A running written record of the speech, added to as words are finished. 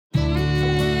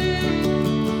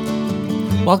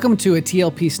Welcome to a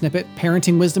TLP snippet,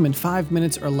 Parenting Wisdom in 5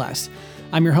 minutes or less.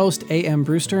 I'm your host, A.M.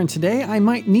 Brewster, and today I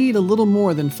might need a little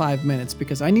more than 5 minutes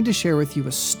because I need to share with you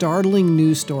a startling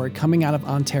news story coming out of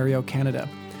Ontario, Canada.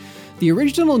 The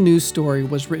original news story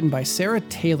was written by Sarah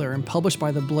Taylor and published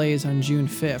by The Blaze on June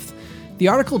 5th. The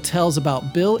article tells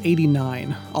about Bill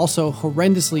 89, also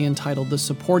horrendously entitled the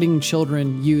Supporting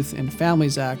Children, Youth, and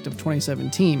Families Act of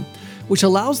 2017, which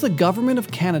allows the government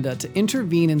of Canada to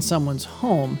intervene in someone's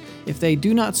home if they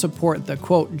do not support the,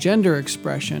 quote, gender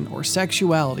expression or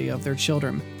sexuality of their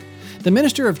children. The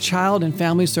Minister of Child and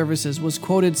Family Services was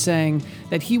quoted saying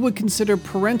that he would consider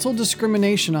parental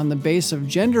discrimination on the basis of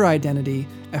gender identity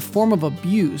a form of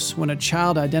abuse when a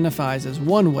child identifies as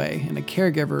one way and a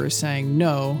caregiver is saying,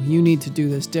 no, you need to do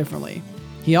this differently.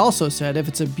 He also said if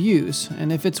it's abuse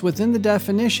and if it's within the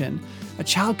definition, a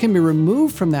child can be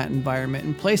removed from that environment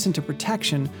and placed into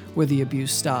protection where the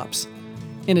abuse stops.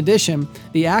 In addition,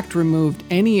 the act removed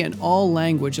any and all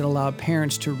language that allowed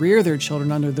parents to rear their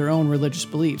children under their own religious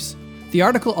beliefs. The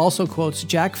article also quotes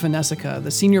Jack Fonseca,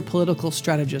 the senior political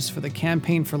strategist for the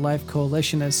Campaign for Life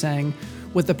Coalition, as saying,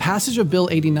 with the passage of Bill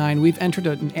 89, we've entered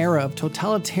an era of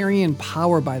totalitarian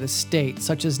power by the state,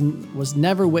 such as was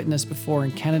never witnessed before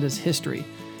in Canada's history.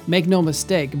 Make no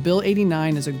mistake, Bill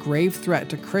 89 is a grave threat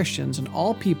to Christians and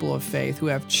all people of faith who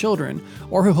have children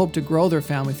or who hope to grow their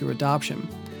family through adoption.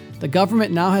 The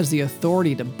government now has the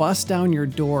authority to bust down your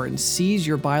door and seize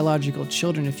your biological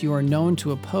children if you are known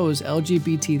to oppose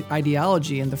LGBT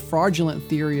ideology and the fraudulent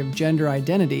theory of gender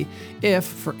identity if,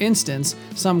 for instance,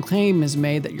 some claim is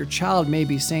made that your child may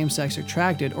be same-sex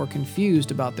attracted or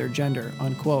confused about their gender,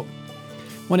 unquote.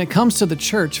 When it comes to the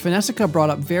church, Fonseca brought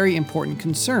up very important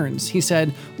concerns. He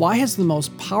said, why has the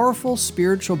most powerful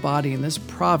spiritual body in this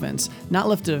province not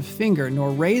lifted a finger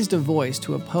nor raised a voice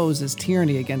to oppose this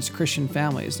tyranny against Christian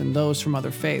families and those from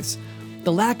other faiths?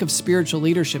 The lack of spiritual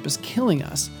leadership is killing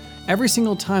us. Every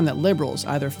single time that liberals,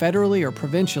 either federally or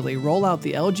provincially, roll out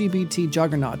the LGBT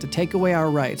juggernaut to take away our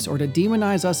rights or to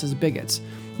demonize us as bigots,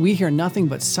 we hear nothing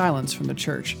but silence from the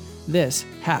church. This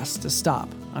has to stop,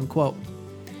 unquote.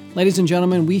 Ladies and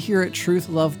gentlemen, we here at Truth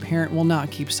Love Parent will not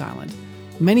keep silent.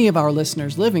 Many of our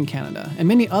listeners live in Canada, and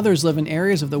many others live in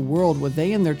areas of the world where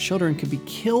they and their children could be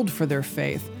killed for their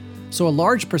faith. So a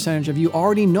large percentage of you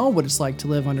already know what it's like to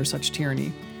live under such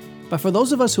tyranny. But for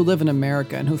those of us who live in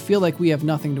America and who feel like we have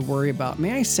nothing to worry about,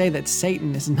 may I say that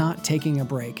Satan is not taking a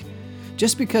break.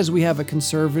 Just because we have a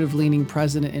conservative-leaning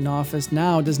president in office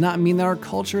now does not mean that our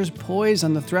culture is poised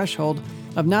on the threshold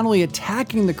of not only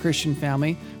attacking the Christian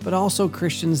family, but also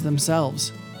Christians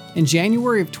themselves. In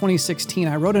January of 2016,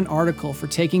 I wrote an article for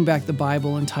Taking Back the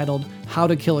Bible entitled, How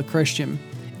to Kill a Christian.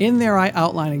 In there, I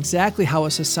outline exactly how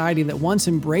a society that once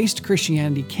embraced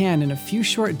Christianity can, in a few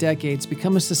short decades,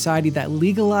 become a society that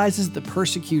legalizes the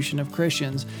persecution of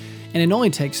Christians, and it only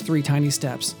takes 3 tiny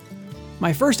steps.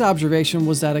 My first observation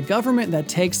was that a government that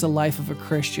takes the life of a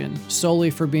Christian solely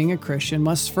for being a Christian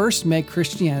must first make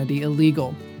Christianity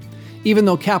illegal. Even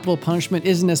though capital punishment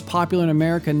isn't as popular in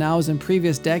America now as in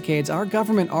previous decades, our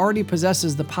government already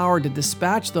possesses the power to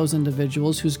dispatch those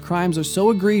individuals whose crimes are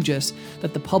so egregious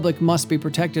that the public must be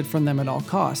protected from them at all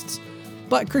costs.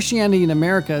 But Christianity in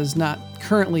America is not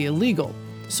currently illegal.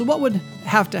 So what would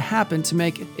have to happen to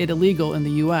make it illegal in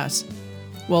the U.S.?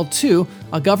 Well, 2,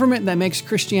 a government that makes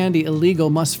Christianity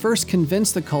illegal must first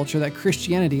convince the culture that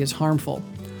Christianity is harmful.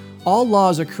 All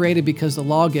laws are created because the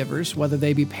lawgivers, whether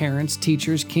they be parents,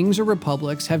 teachers, kings, or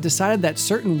republics, have decided that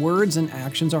certain words and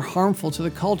actions are harmful to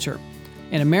the culture.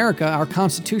 In America, our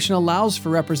Constitution allows for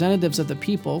representatives of the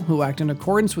people who act in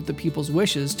accordance with the people's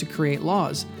wishes to create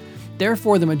laws.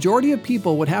 Therefore, the majority of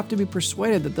people would have to be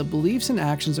persuaded that the beliefs and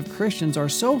actions of Christians are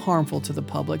so harmful to the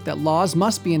public that laws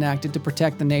must be enacted to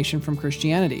protect the nation from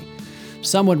Christianity.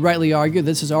 Some would rightly argue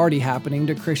this is already happening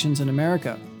to Christians in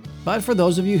America. But for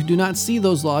those of you who do not see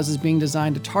those laws as being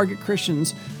designed to target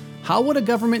Christians, how would a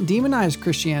government demonize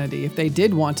Christianity if they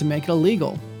did want to make it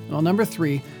illegal? Well, number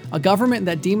 3, a government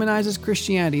that demonizes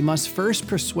Christianity must first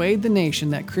persuade the nation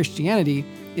that Christianity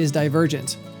is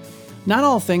divergent. Not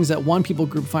all things that one people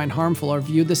group find harmful are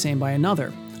viewed the same by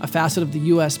another. A facet of the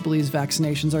U.S. believes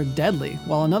vaccinations are deadly,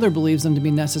 while another believes them to be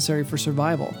necessary for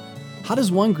survival. How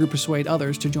does one group persuade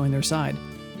others to join their side?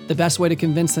 The best way to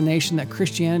convince the nation that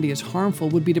Christianity is harmful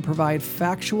would be to provide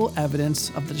factual evidence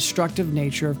of the destructive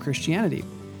nature of Christianity.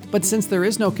 But since there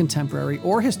is no contemporary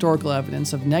or historical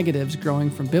evidence of negatives growing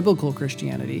from biblical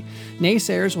Christianity,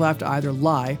 naysayers will have to either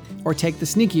lie or take the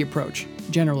sneaky approach,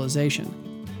 generalization.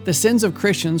 The sins of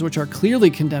Christians, which are clearly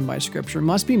condemned by Scripture,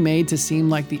 must be made to seem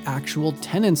like the actual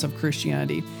tenets of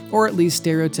Christianity, or at least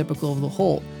stereotypical of the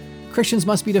whole. Christians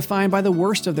must be defined by the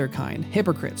worst of their kind: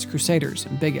 hypocrites, crusaders,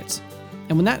 and bigots.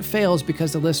 And when that fails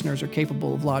because the listeners are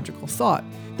capable of logical thought,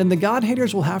 then the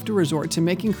God-haters will have to resort to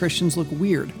making Christians look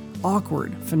weird,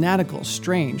 awkward, fanatical,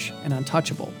 strange, and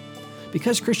untouchable.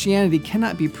 Because Christianity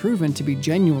cannot be proven to be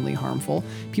genuinely harmful,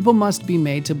 people must be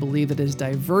made to believe that it is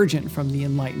divergent from the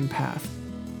enlightened path.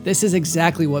 This is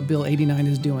exactly what Bill 89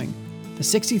 is doing. The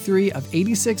 63 of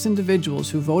 86 individuals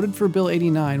who voted for Bill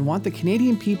 89 want the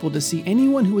Canadian people to see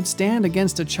anyone who would stand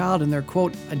against a child in their,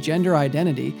 quote, a gender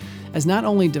identity as not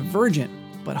only divergent,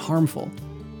 but harmful.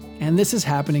 And this is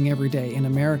happening every day in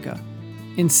America.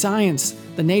 In science,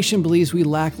 the nation believes we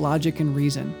lack logic and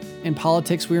reason. In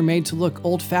politics, we are made to look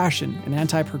old-fashioned and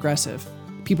anti-progressive.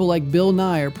 People like Bill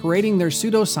Nye are parading their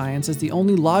pseudoscience as the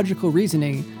only logical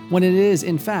reasoning when it is,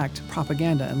 in fact,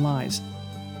 propaganda and lies.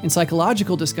 In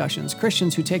psychological discussions,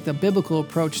 Christians who take the biblical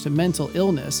approach to mental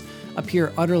illness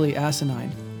appear utterly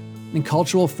asinine. In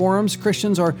cultural forums,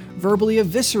 Christians are verbally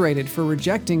eviscerated for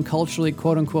rejecting culturally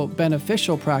quote-unquote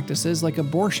beneficial practices like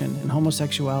abortion and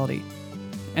homosexuality.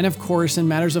 And of course, in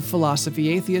matters of philosophy,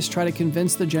 atheists try to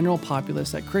convince the general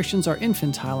populace that Christians are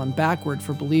infantile and backward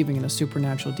for believing in a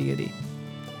supernatural deity.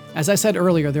 As I said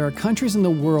earlier, there are countries in the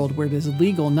world where it is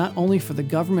illegal not only for the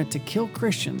government to kill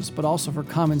Christians, but also for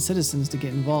common citizens to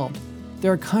get involved.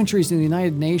 There are countries in the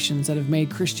United Nations that have made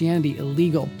Christianity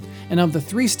illegal. And of the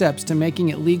 3 steps to making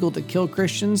it legal to kill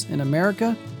Christians in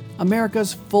America,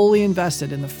 America's fully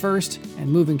invested in the first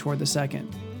and moving toward the second.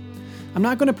 I'm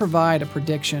not going to provide a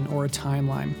prediction or a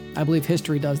timeline. I believe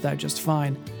history does that just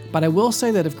fine. But I will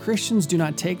say that if Christians do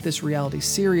not take this reality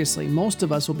seriously, most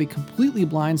of us will be completely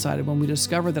blindsided when we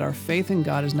discover that our faith in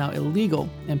God is now illegal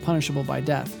and punishable by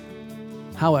death.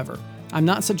 However, I'm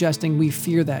not suggesting we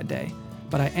fear that day,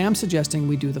 but I am suggesting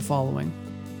we do the following.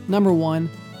 Number 1,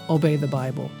 obey the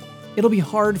Bible. It'll be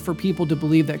hard for people to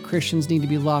believe that Christians need to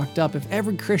be locked up if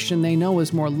every Christian they know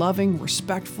is more loving,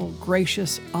 respectful,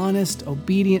 gracious, honest,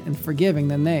 obedient, and forgiving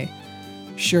than they.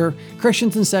 Sure,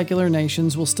 Christians in secular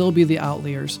nations will still be the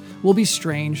outliers, will be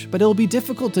strange, but it'll be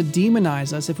difficult to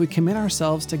demonize us if we commit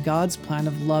ourselves to God's plan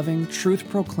of loving,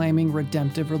 truth-proclaiming,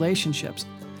 redemptive relationships.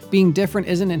 Being different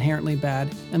isn't inherently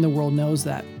bad, and the world knows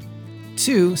that.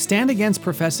 2, stand against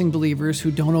professing believers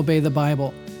who don't obey the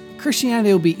Bible.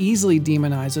 Christianity will be easily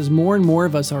demonized as more and more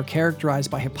of us are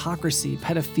characterized by hypocrisy,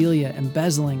 pedophilia,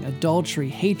 embezzling, adultery,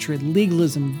 hatred,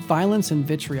 legalism, violence, and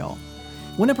vitriol.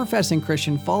 When a professing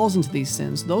Christian falls into these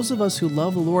sins, those of us who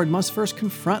love the Lord must first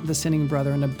confront the sinning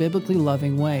brother in a biblically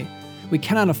loving way. We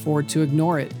cannot afford to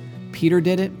ignore it. Peter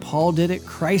did it, Paul did it,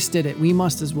 Christ did it, we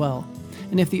must as well.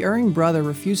 And if the erring brother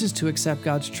refuses to accept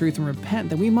God's truth and repent,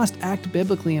 then we must act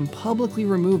biblically and publicly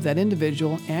remove that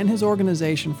individual and his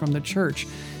organization from the church,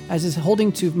 as is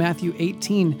holding to Matthew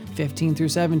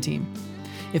 18:15-17.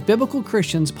 If biblical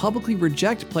Christians publicly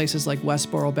reject places like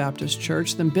Westboro Baptist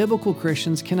Church, then biblical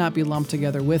Christians cannot be lumped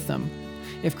together with them.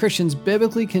 If Christians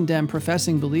biblically condemn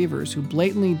professing believers who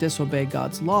blatantly disobey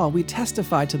God's law, we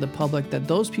testify to the public that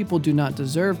those people do not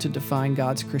deserve to define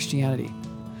God's Christianity.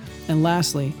 And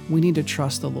lastly, we need to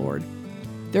trust the Lord.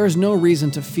 There is no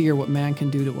reason to fear what man can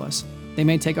do to us. They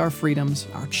may take our freedoms,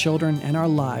 our children, and our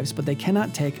lives, but they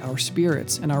cannot take our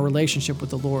spirits and our relationship with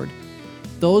the Lord.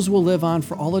 Those will live on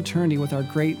for all eternity with our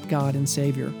great God and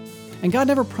Savior. And God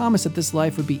never promised that this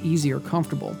life would be easy or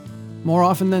comfortable. More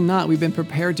often than not, we've been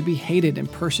prepared to be hated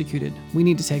and persecuted. We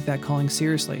need to take that calling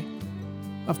seriously.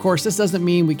 Of course, this doesn't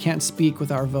mean we can't speak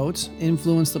with our votes,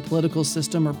 influence the political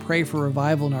system, or pray for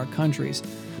revival in our countries.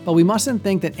 But we mustn't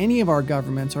think that any of our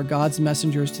governments are God's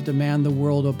messengers to demand the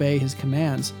world obey His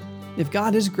commands. If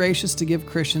God is gracious to give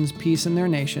Christians peace in their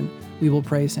nation, we will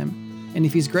praise Him. And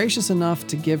if He's gracious enough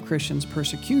to give Christians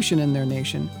persecution in their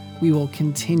nation, we will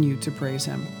continue to praise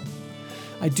Him.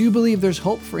 I do believe there's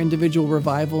hope for individual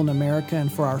revival in America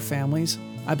and for our families.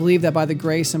 I believe that by the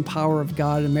grace and power of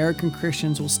God, American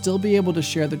Christians will still be able to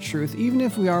share the truth even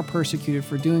if we are persecuted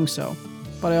for doing so.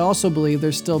 But I also believe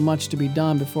there's still much to be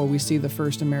done before we see the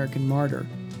first American martyr.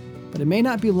 But it may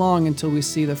not be long until we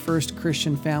see the first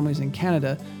Christian families in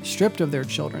Canada stripped of their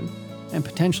children and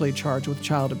potentially charged with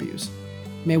child abuse.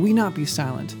 May we not be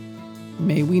silent.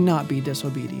 May we not be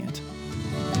disobedient.